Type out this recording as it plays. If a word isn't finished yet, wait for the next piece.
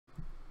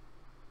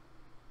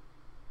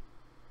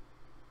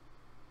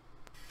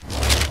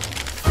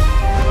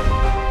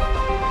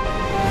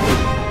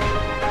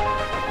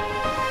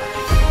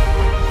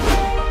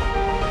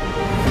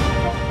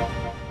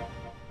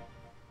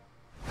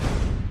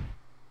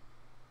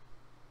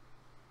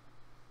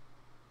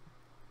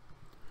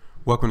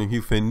Welcome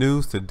to HueFin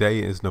News.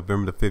 Today is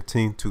November the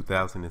 15th,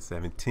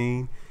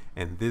 2017,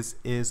 and this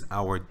is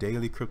our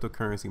daily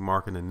cryptocurrency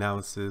market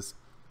analysis,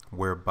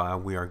 whereby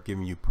we are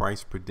giving you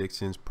price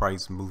predictions,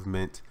 price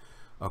movement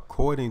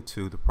according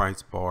to the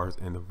price bars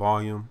and the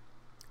volume.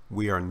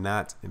 We are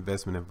not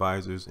investment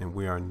advisors, and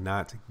we are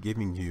not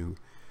giving you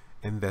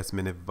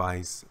investment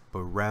advice,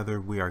 but rather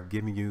we are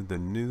giving you the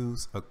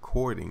news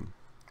according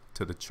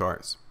to the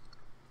charts.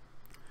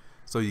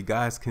 So you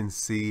guys can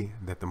see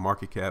that the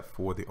market cap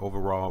for the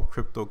overall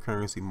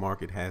cryptocurrency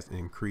market has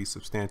increased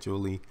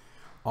substantially,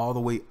 all the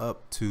way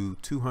up to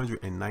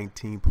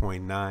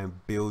 $219.9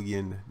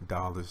 billion.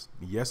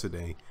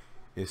 Yesterday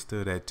it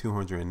stood at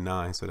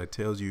 209, so that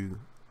tells you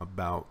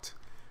about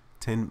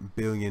 $10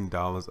 billion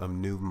of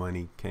new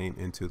money came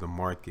into the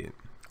market,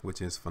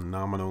 which is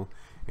phenomenal.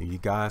 And you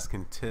guys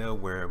can tell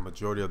where a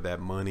majority of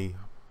that money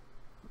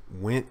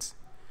went,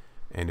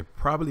 and it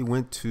probably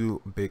went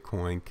to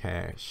Bitcoin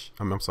Cash.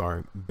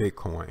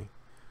 Bitcoin,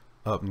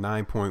 up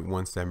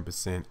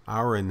 9.17%.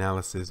 Our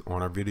analysis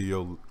on our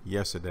video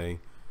yesterday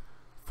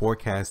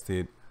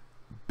forecasted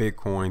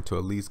Bitcoin to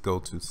at least go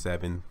to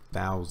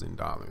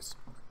 $7,000.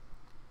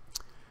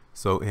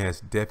 So it has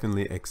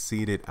definitely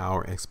exceeded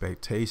our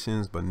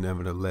expectations, but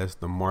nevertheless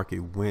the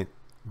market went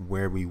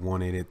where we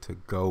wanted it to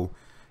go,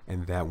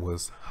 and that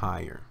was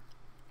higher.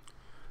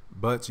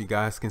 But you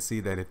guys can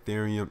see that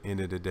Ethereum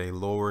ended the day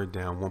lower,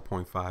 down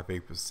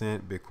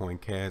 1.58%.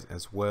 Bitcoin Cash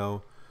as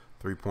well,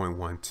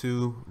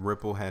 3.12.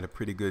 Ripple had a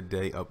pretty good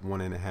day, up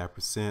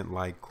 1.5%.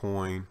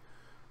 Litecoin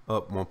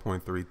up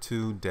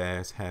 1.32.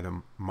 Dash had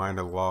a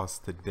minor loss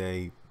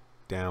today,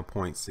 down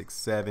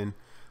 0.67.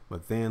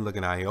 But then look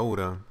at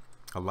IOTA.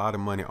 A lot of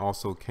money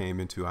also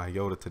came into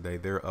IOTA today.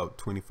 They're up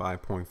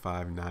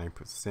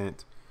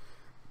 25.59%.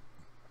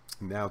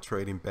 Now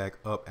trading back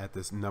up at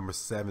this number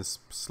 7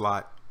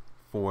 slot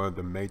for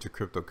the major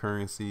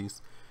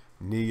cryptocurrencies.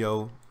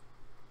 Neo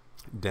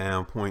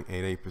down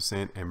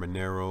 0.88%, and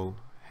Monero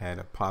had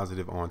a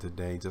positive on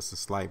today, just a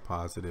slight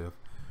positive,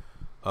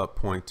 up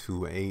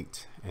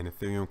 0.28, and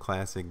Ethereum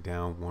Classic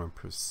down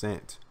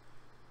 1%.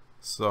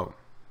 So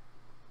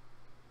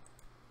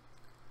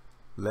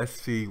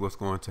let's see what's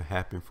going to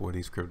happen for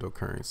these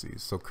cryptocurrencies.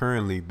 So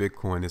currently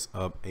Bitcoin is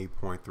up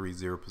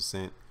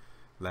 8.30%.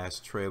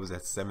 Last trade was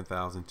at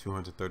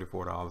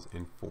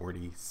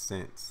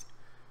 $7,234.40.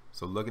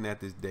 So looking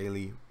at this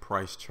daily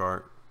price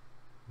chart,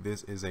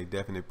 this is a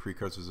definite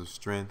precursor of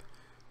strength.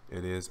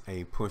 It is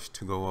a push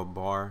to go up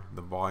bar.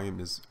 The volume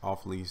is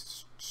awfully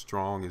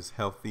strong, is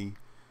healthy,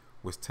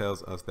 which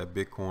tells us that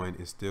Bitcoin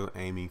is still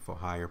aiming for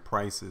higher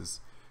prices.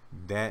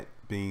 That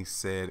being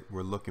said,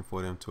 we're looking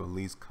for them to at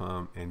least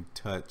come and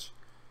touch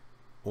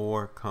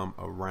or come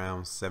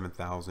around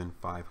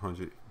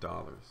 $7,500.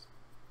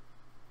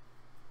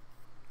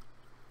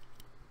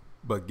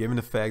 But given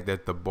the fact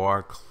that the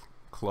bar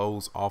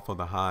close off of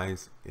the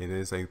highs, it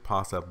is a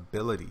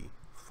possibility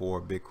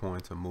for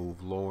Bitcoin to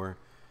move lower,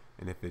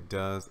 and if it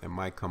does, it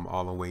might come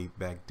all the way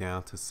back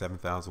down to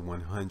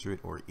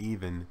 7,100 or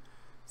even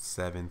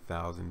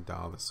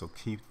 $7,000. So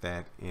keep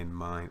that in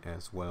mind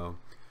as well.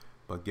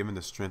 But given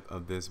the strength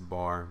of this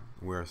bar,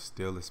 we're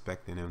still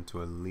expecting them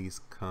to at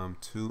least come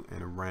to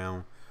and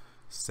around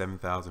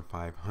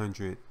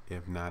 7,500,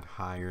 if not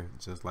higher,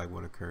 just like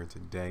what occurred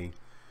today.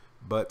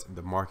 But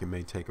the market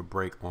may take a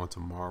break on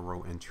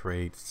tomorrow and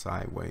trade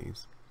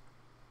sideways.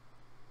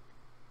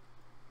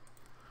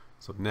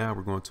 So now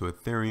we're going to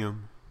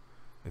Ethereum.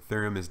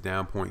 Ethereum is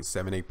down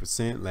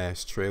 0.78%.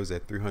 Last trade was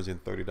at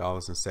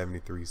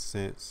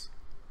 $330.73.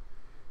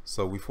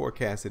 So we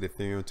forecasted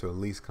Ethereum to at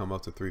least come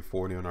up to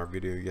 340 on our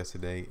video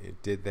yesterday.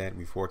 It did that.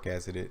 We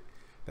forecasted it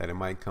that it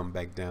might come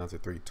back down to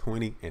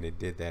 320, and it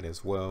did that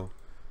as well.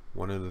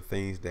 One of the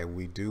things that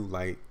we do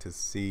like to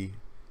see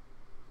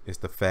is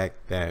the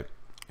fact that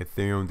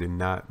Ethereum did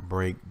not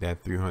break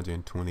that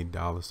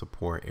 $320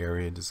 support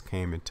area. It just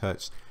came and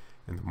touched,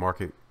 and the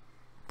market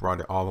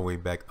brought it all the way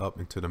back up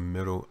into the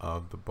middle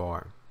of the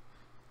bar.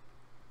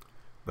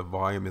 The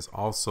volume is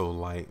also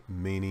light,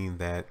 meaning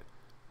that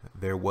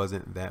there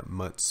wasn't that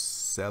much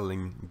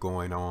selling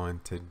going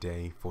on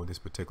today for this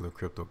particular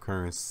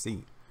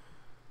cryptocurrency.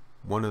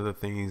 One of the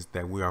things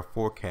that we are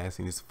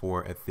forecasting is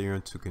for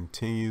Ethereum to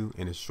continue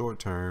in the short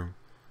term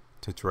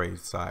to trade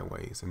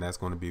sideways, and that's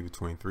going to be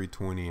between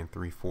 320 and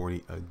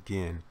 340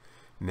 again.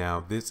 Now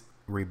this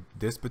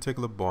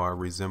particular bar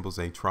resembles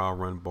a trial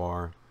run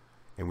bar,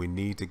 and we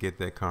need to get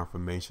that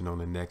confirmation on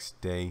the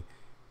next day.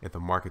 If the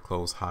market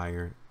closed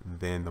higher,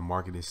 then the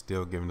market is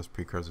still giving us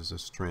precursors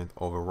of strength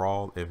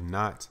overall. If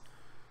not,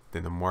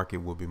 then the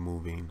market will be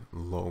moving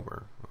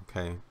lower.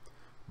 Okay,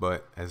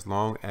 but as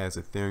long as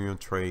Ethereum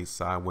trades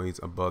sideways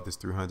above this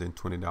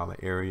 $320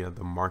 area,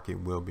 the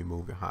market will be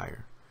moving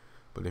higher.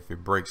 But if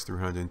it breaks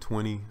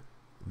 320,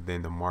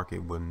 then the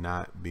market will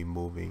not be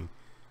moving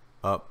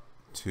up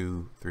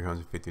to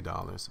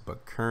 $350.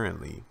 But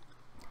currently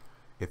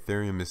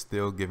Ethereum is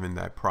still given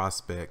that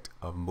prospect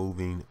of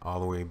moving all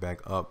the way back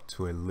up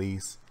to at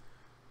least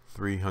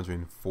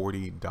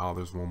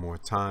 $340 one more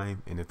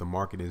time, and if the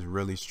market is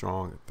really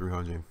strong at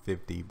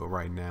 $350, but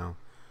right now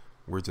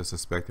We're just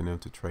expecting them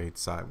to trade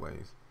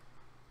sideways.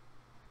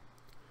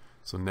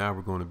 So now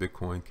we're going to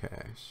Bitcoin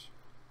Cash.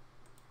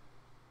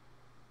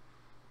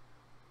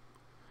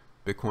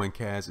 Bitcoin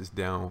Cash is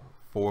down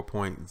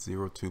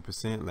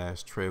 4.02%.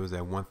 Last trade was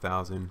at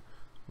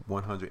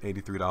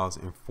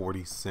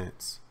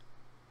 $1,183.40.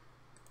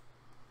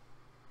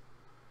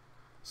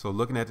 So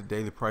looking at the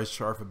daily price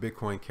chart for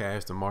Bitcoin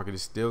Cash, the market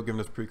is still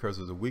giving us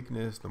precursors of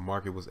weakness. The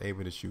market was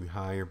able to shoot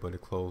higher, but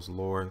it closed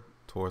lower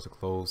towards the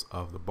close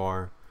of the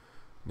bar.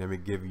 Let me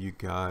give you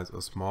guys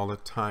a smaller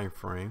time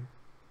frame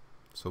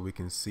so we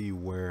can see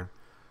where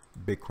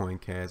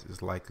Bitcoin Cash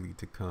is likely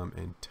to come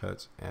and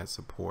touch as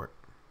support.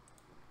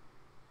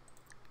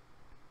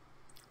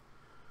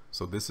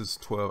 So this is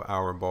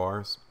 12-hour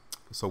bars.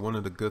 So one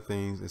of the good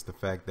things is the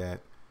fact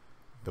that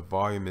the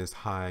volume is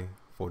high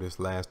for this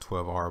last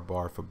 12-hour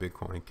bar for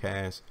Bitcoin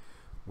Cash,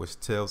 which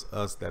tells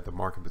us that the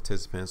market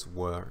participants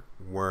were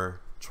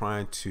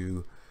trying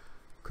to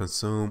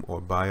consume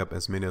or buy up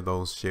as many of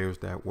those shares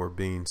that were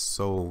being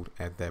sold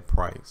at that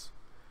price.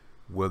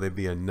 Will there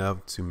be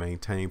enough to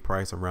maintain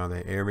price around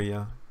that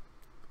area?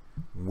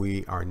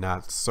 We are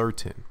not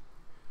certain.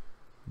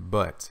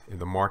 But if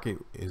the market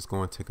is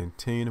going to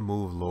continue to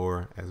move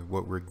lower as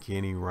what we're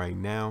getting right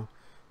now,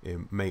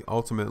 it may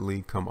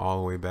ultimately come all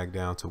the way back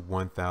down to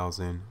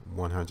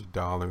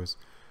 $1,100.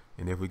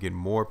 And if we get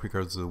more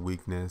precursors of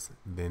weakness,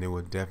 then it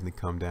will definitely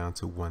come down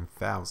to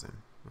 1,000.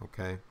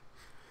 Okay.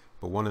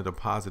 But one of the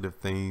positive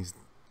things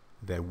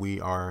that we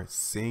are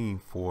seeing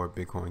for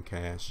Bitcoin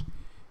Cash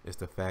is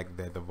the fact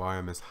that the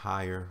volume is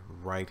higher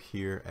right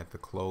here at the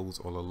close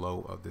or the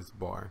low of this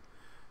bar.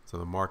 So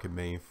the market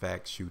may in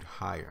fact shoot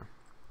higher.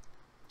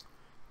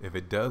 If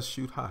it does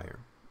shoot higher,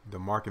 the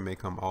market may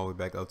come all the way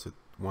back up to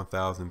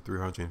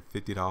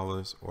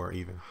 $1,350 or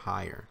even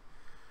higher.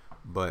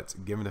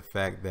 But given the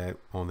fact that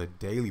on the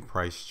daily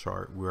price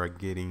chart we are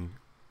getting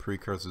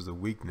precursors of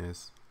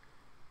weakness,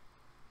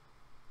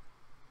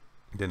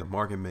 then the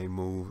market may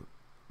move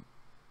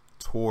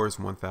towards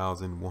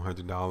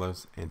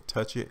 $1,100 and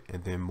touch it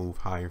and then move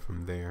higher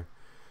from there.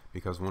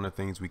 Because one of the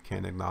things we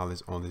can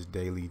acknowledge on this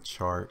daily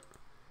chart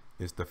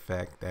is the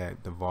fact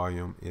that the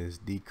volume is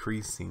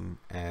decreasing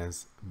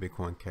as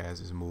Bitcoin Cash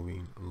is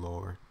moving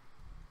lower.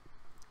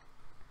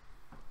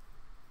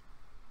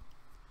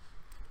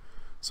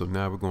 So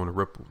now we're going to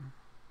Ripple.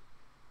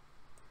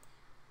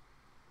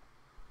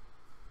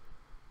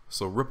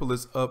 So Ripple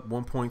is up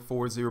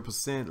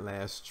 1.40%.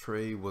 Last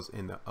trade was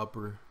in the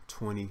upper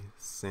 20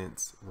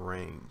 cents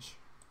range.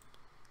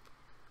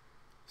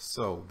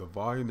 So the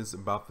volume is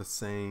about the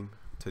same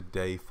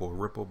today for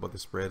Ripple, but the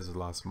spread is a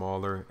lot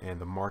smaller,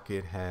 and the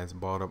market has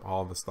bought up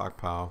all the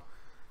stockpile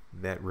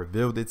that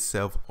revealed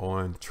itself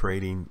on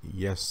trading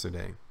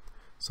yesterday.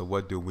 So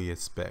what do we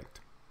expect?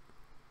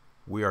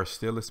 We are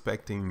still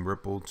expecting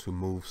Ripple to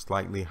move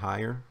slightly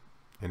higher,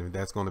 and if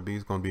that's going to be,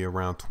 it's going to be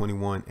around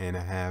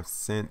 21.5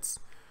 cents,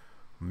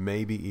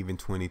 maybe even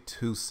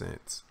 22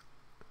 cents.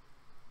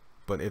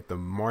 But if the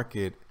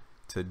market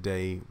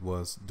today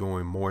was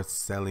doing more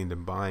selling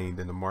than buying,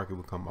 then the market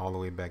would come all the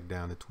way back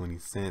down to 20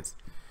 cents,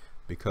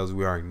 because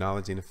we are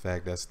acknowledging the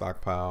fact that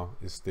stockpile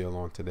is still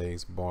on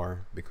today's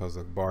bar, because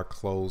the bar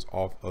closed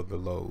off of the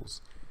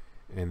lows,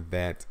 and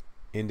that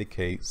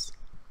indicates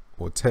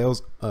or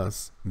tells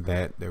us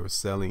that they were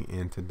selling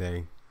in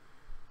today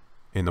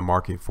in the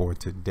market for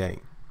today.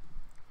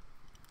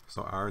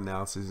 So our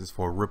analysis is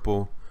for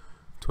Ripple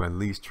to at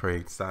least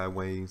trade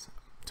sideways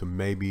to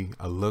maybe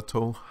a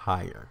little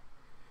higher,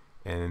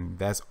 and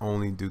that's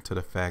only due to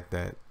the fact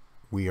that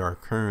we are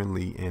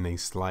currently in a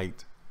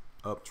slight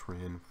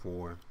uptrend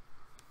for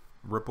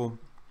Ripple,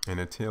 and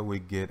until we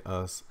get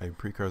us a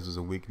precursors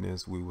of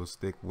weakness, we will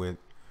stick with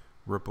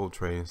Ripple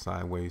trading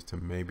sideways to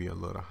maybe a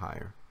little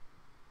higher.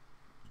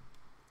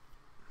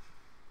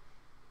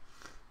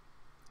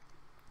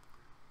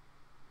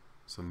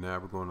 So now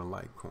we're going to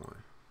Litecoin.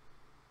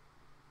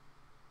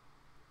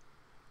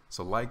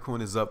 So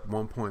Litecoin is up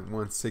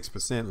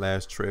 1.16%.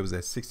 Last trade was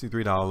at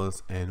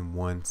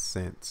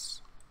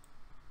 $63.01.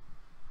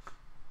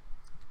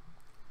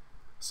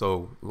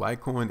 So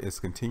Litecoin is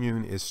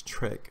continuing its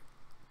trek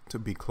to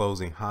be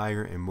closing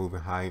higher and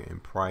moving higher in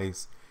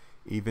price.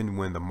 Even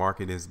when the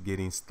market is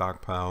getting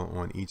stockpile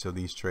on each of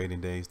these trading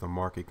days, the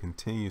market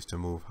continues to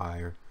move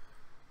higher.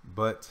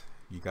 But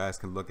you guys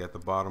can look at the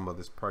bottom of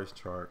this price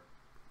chart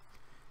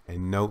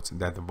and note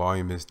that the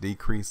volume is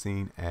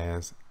decreasing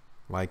as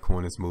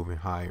Litecoin is moving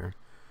higher.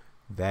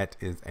 That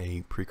is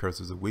a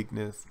precursor of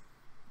weakness,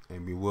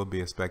 and we will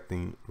be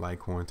expecting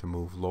Litecoin to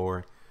move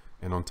lower.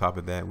 And on top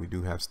of that, we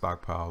do have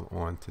stockpile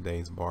on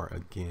today's bar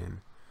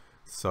again.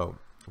 So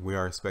we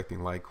are expecting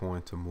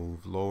Litecoin to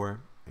move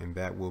lower, and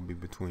that will be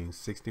between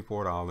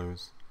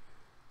 $64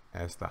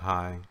 as the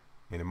high,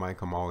 and it might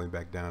come all the way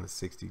back down to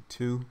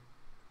 62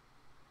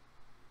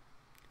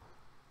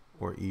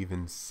 or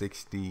even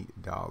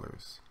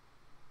 $60.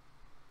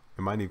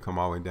 It might even come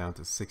all the way down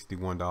to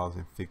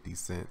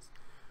 $61.50.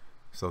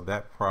 So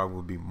that probably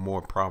would be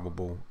more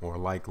probable or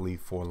likely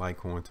for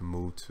Litecoin to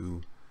move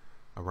to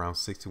around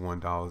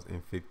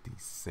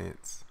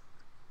 $61.50.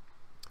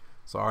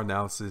 So our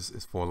analysis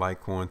is for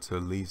Litecoin to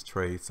at least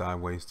trade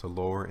sideways to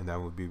lower, and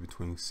that would be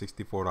between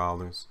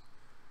 $64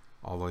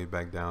 all the way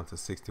back down to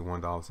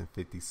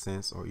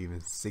 $61.50, or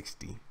even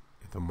 60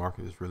 if the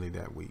market is really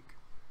that weak.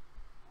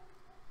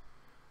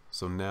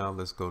 So now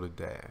let's go to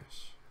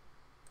Dash.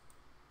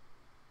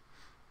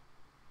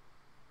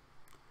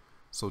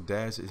 So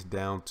Dash is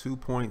down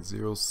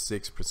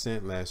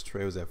 2.06%. Last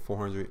trade was at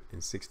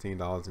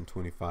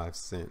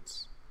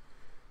 $416.25.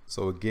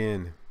 So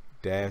again,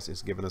 Dash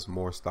is giving us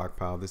more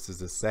stockpile. This is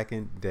the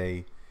second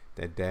day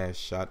that Dash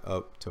shot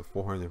up to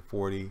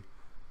 440,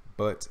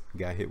 but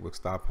got hit with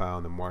stockpile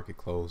and the market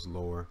closed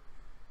lower.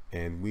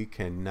 And we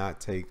cannot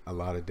take a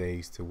lot of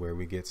days to where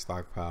we get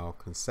stockpile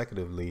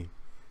consecutively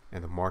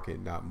and the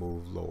market not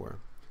move lower.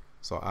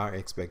 So our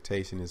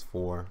expectation is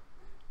for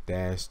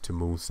Dash to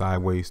move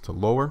sideways to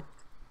lower,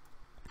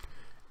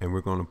 and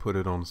we're going to put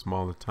it on a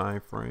smaller time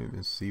frame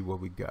and see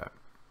what we got.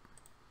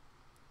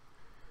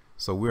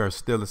 So we are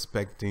still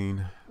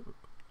expecting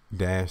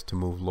Dash to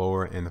move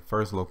lower, and the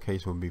first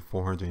location will be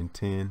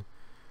 410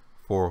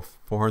 for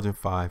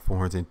 $405,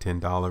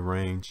 $410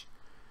 range.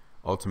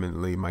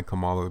 Ultimately, it might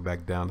come all the way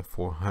back down to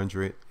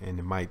 400, and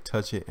it might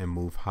touch it and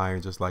move higher,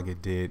 just like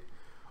it did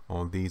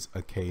on these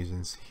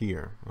occasions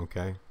here.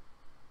 Okay,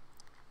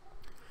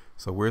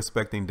 so we're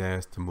expecting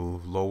Dash to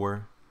move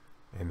lower,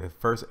 and the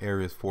first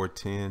area is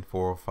 410,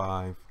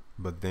 405,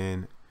 but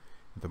then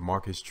if the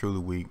market is truly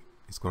weak,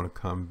 it's going to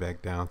come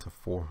back down to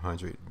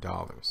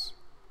 $400.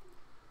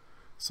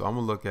 So I'm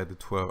gonna look at the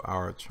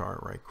 12-hour chart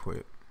right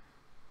quick.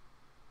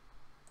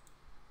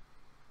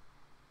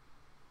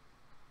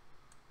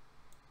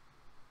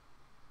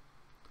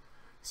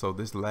 So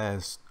this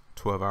last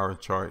 12-hour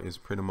chart is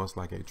pretty much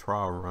like a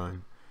trial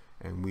run,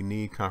 and we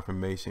need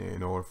confirmation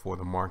in order for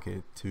the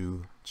market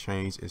to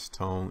change its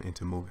tone and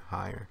to move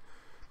higher,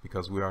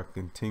 because we are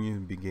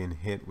continuing to begin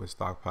hit with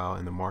stockpile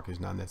and the market is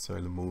not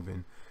necessarily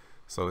moving.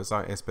 So it's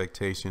our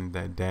expectation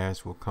that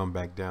Dash will come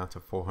back down to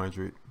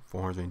 400,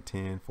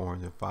 410,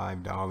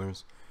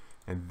 $405,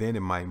 and then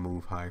it might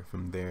move higher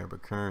from there.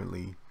 But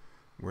currently,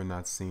 we're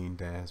not seeing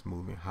Dash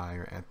moving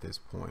higher at this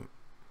point.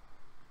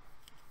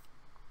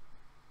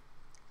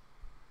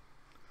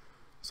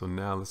 So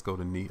now let's go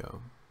to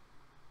Neo.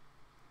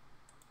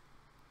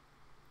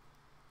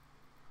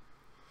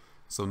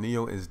 So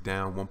Neo is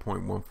down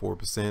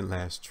 1.14%.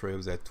 Last trade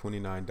was at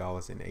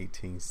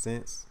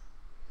 $29.18.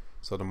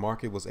 So the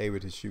market was able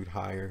to shoot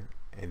higher,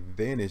 and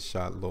then it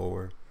shot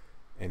lower,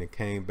 and it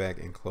came back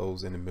and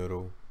closed in the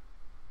middle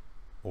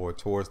or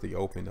towards the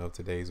open of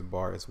today's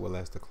bar, as well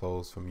as the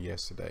close from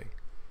yesterday.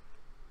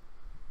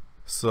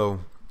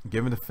 So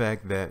given the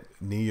fact that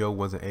Neo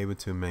wasn't able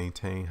to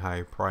maintain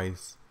higher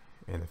price,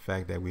 and the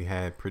fact that we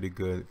had pretty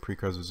good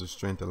precursors of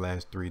strength the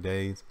last 3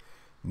 days,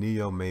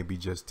 Neo may be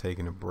just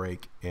taking a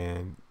break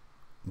and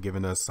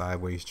giving us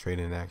sideways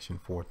trading action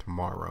for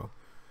tomorrow.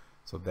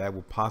 So that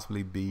will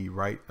possibly be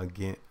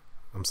the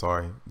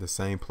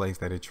same place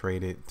that it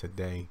traded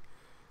today,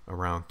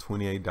 around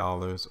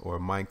 $28, or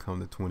it might come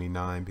to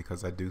 29,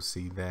 because I do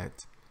see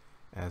that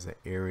as an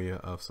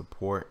area of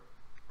support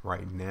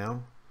right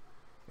now,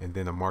 and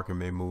then the market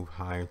may move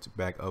higher to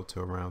back up to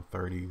around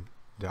 $30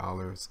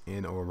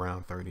 in or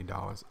around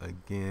 $30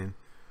 again,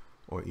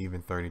 or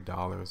even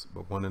 $30.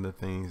 But one of the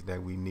things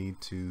that we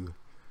need to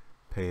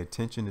pay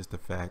attention is the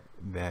fact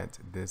that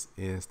this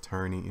is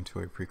turning into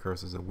a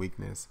precursor of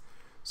weakness.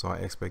 So our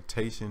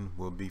expectation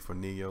will be for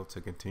Neo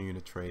to continue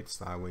to trade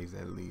sideways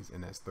at least,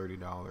 and that's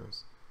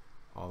 $30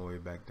 all the way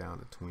back down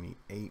to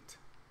 $28.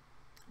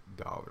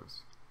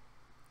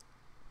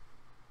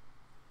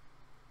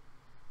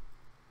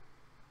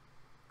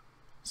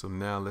 So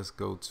now let's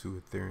go to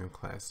Ethereum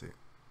Classic.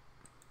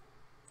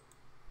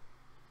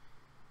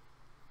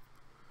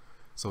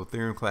 So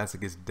Ethereum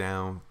Classic is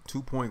down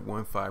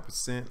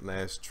 2.15%.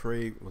 Last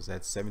trade was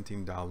at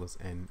 $17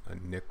 and a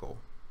nickel.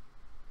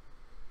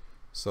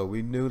 So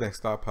we knew that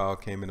stockpile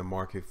came in the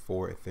market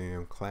for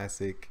Ethereum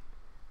Classic.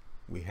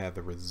 We had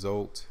the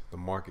result. The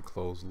market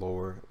closed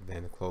lower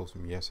than the close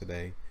from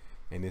yesterday,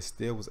 and it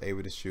still was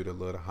able to shoot a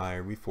little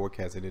higher. We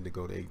forecasted it to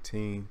go to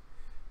 18,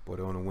 but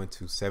it only went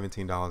to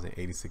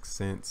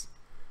 $17.86.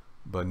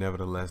 But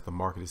nevertheless, the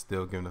market is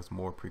still giving us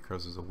more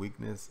precursors of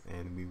weakness,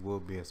 and we will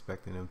be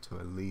expecting them to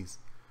at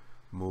least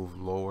move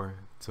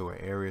lower to an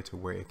area to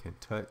where it can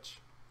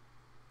touch,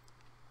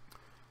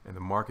 and the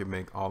market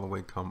may come all the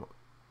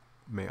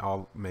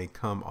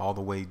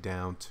way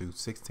down to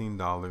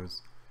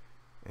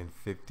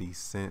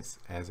 $16.50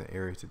 as an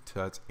area to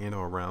touch, in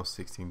or around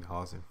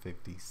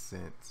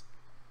 $16.50.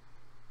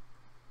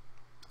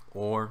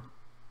 Or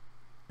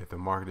if the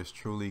market is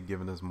truly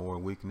giving us more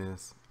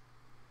weakness,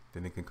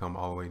 then it can come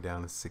all the way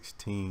down to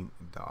 $16.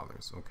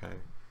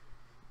 Okay,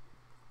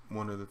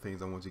 one of the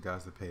things I want you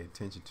guys to pay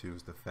attention to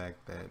is the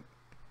fact that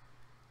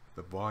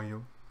the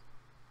volume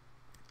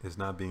is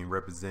not being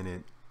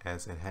represented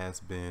as it has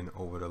been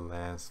over the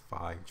last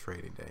 5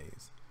 trading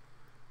days.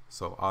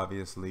 So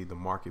obviously the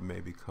market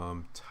may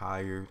become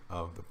tired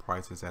of the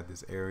prices at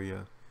this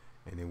area,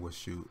 and it will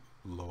shoot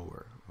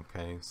lower.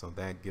 Okay, so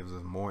that gives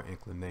us more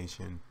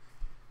inclination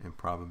and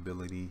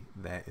probability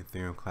that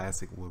Ethereum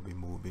Classic will be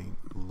moving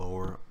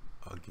lower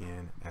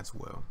again as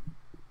well.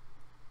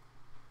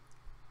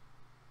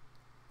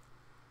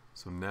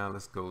 So now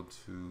let's go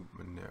to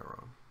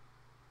Monero.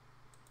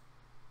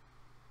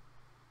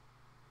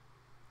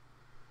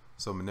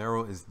 So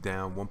Monero is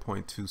down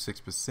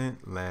 1.26%.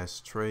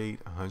 Last trade,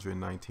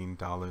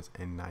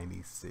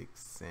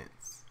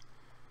 $119.96.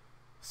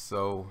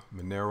 So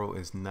Monero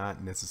is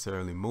not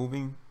necessarily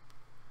moving,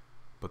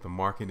 but the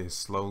market is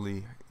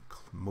slowly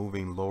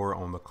moving lower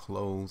on the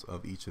close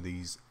of each of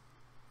these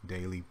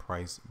daily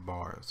price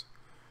bars.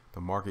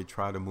 The market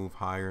tried to move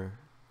higher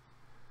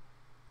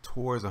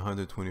towards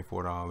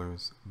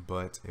 $124,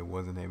 but it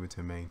wasn't able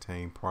to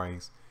maintain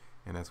price,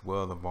 and as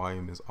well the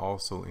volume is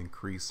also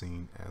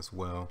increasing as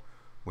well,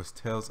 which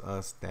tells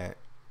us that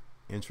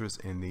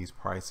interest in these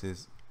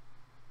prices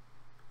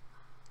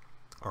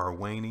are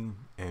waning,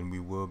 and we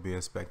will be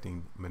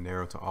expecting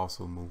Monero to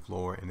also move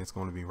lower, and it's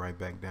going to be right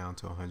back down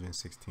to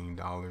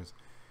 $116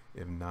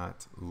 if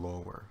not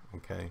lower.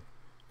 Okay,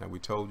 now we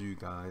told you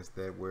guys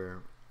that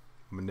where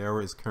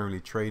Monero is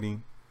currently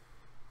trading,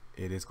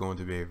 it is going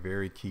to be a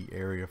very key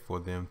area for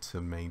them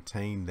to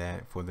maintain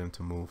that, for them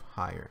to move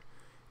higher.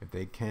 If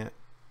they can't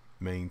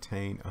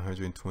maintain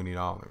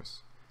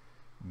 $120,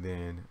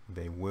 then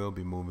they will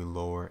be moving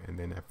lower, and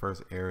then that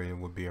first area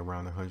would be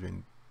around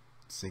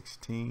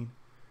 116,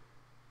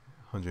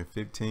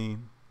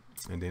 115,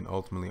 and then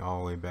ultimately all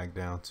the way back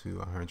down to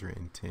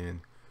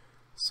 110.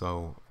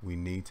 So we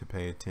need to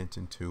pay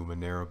attention to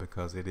Monero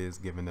because it is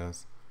giving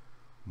us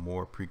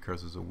more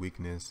precursors of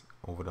weakness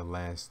over the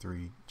last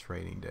 3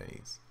 trading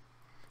days.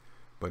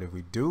 But if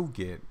we do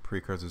get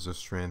precursors of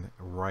strength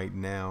right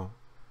now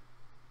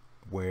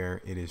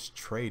where it is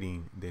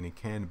trading, then it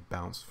can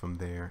bounce from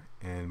there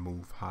and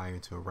move higher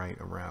to right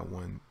around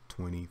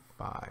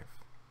 125.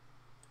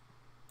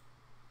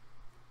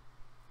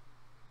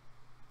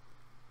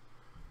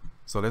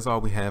 So that's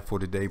all we have for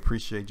today.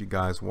 Appreciate you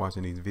guys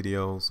watching these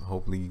videos.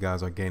 Hopefully you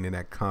guys are gaining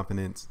that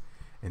confidence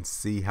and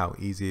see how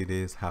easy it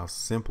is, how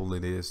simple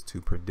it is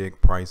to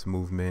predict price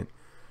movement,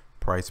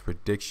 price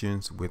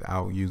predictions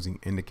without using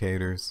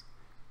indicators.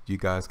 You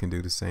guys can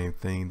do the same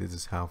thing. This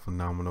is how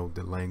phenomenal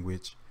the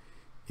language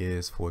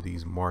is for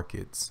these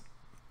markets.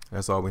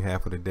 That's all we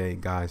have for today,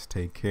 guys.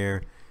 Take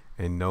care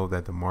and know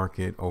that the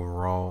market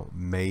overall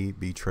may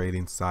be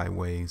trading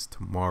sideways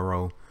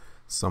tomorrow.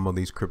 Some of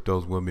these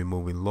cryptos will be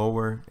moving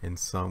lower and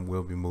some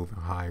will be moving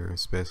higher,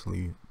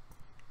 especially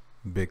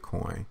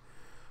Bitcoin.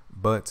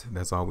 But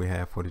that's all we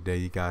have for today.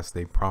 You guys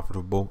stay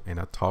profitable, and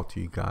I'll talk to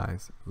you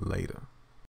guys later.